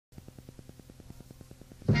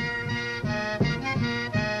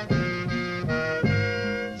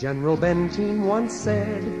General Benteen once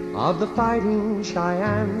said of the fighting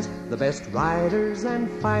Cheyennes, the best riders and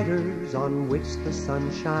fighters on which the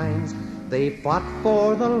sun shines. They fought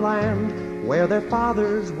for the land where their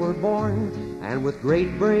fathers were born, and with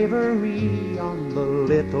great bravery on the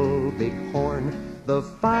Little Bighorn. The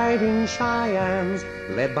fighting Cheyennes,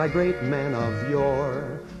 led by great men of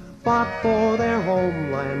yore, fought for their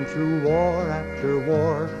homeland through war after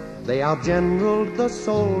war. They outgeneraled the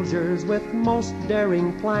soldiers with most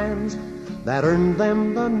daring plans that earned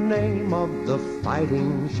them the name of the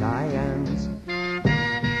fighting Cheyennes.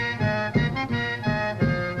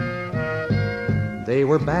 They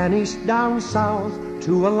were banished down south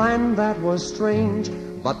to a land that was strange,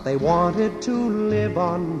 but they wanted to live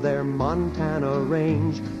on their Montana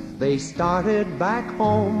range. They started back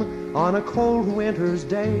home on a cold winter's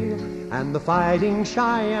day, and the fighting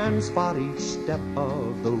Cheyennes fought each step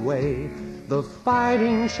of the way. The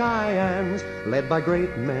fighting Cheyennes, led by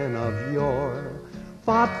great men of yore,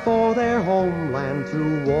 fought for their homeland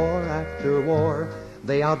through war after war.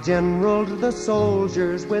 They outgeneraled the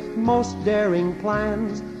soldiers with most daring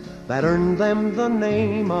plans that earned them the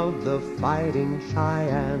name of the fighting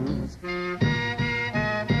Cheyennes.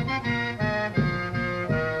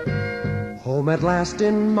 Home at last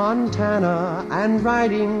in Montana, and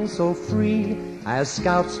riding so free, as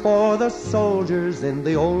scouts for the soldiers in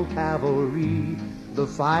the old cavalry. The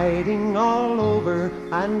fighting all over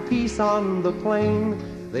and peace on the plain,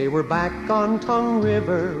 they were back on Tongue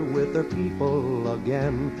River with their people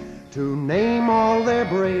again. To name all their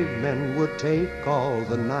brave men would take all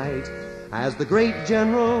the night. As the great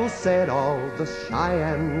general said, all the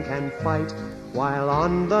Cheyenne can fight, while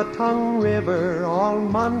on the Tongue River all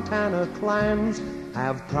Montana clans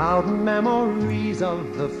have proud memories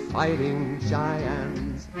of the fighting Cheyennes.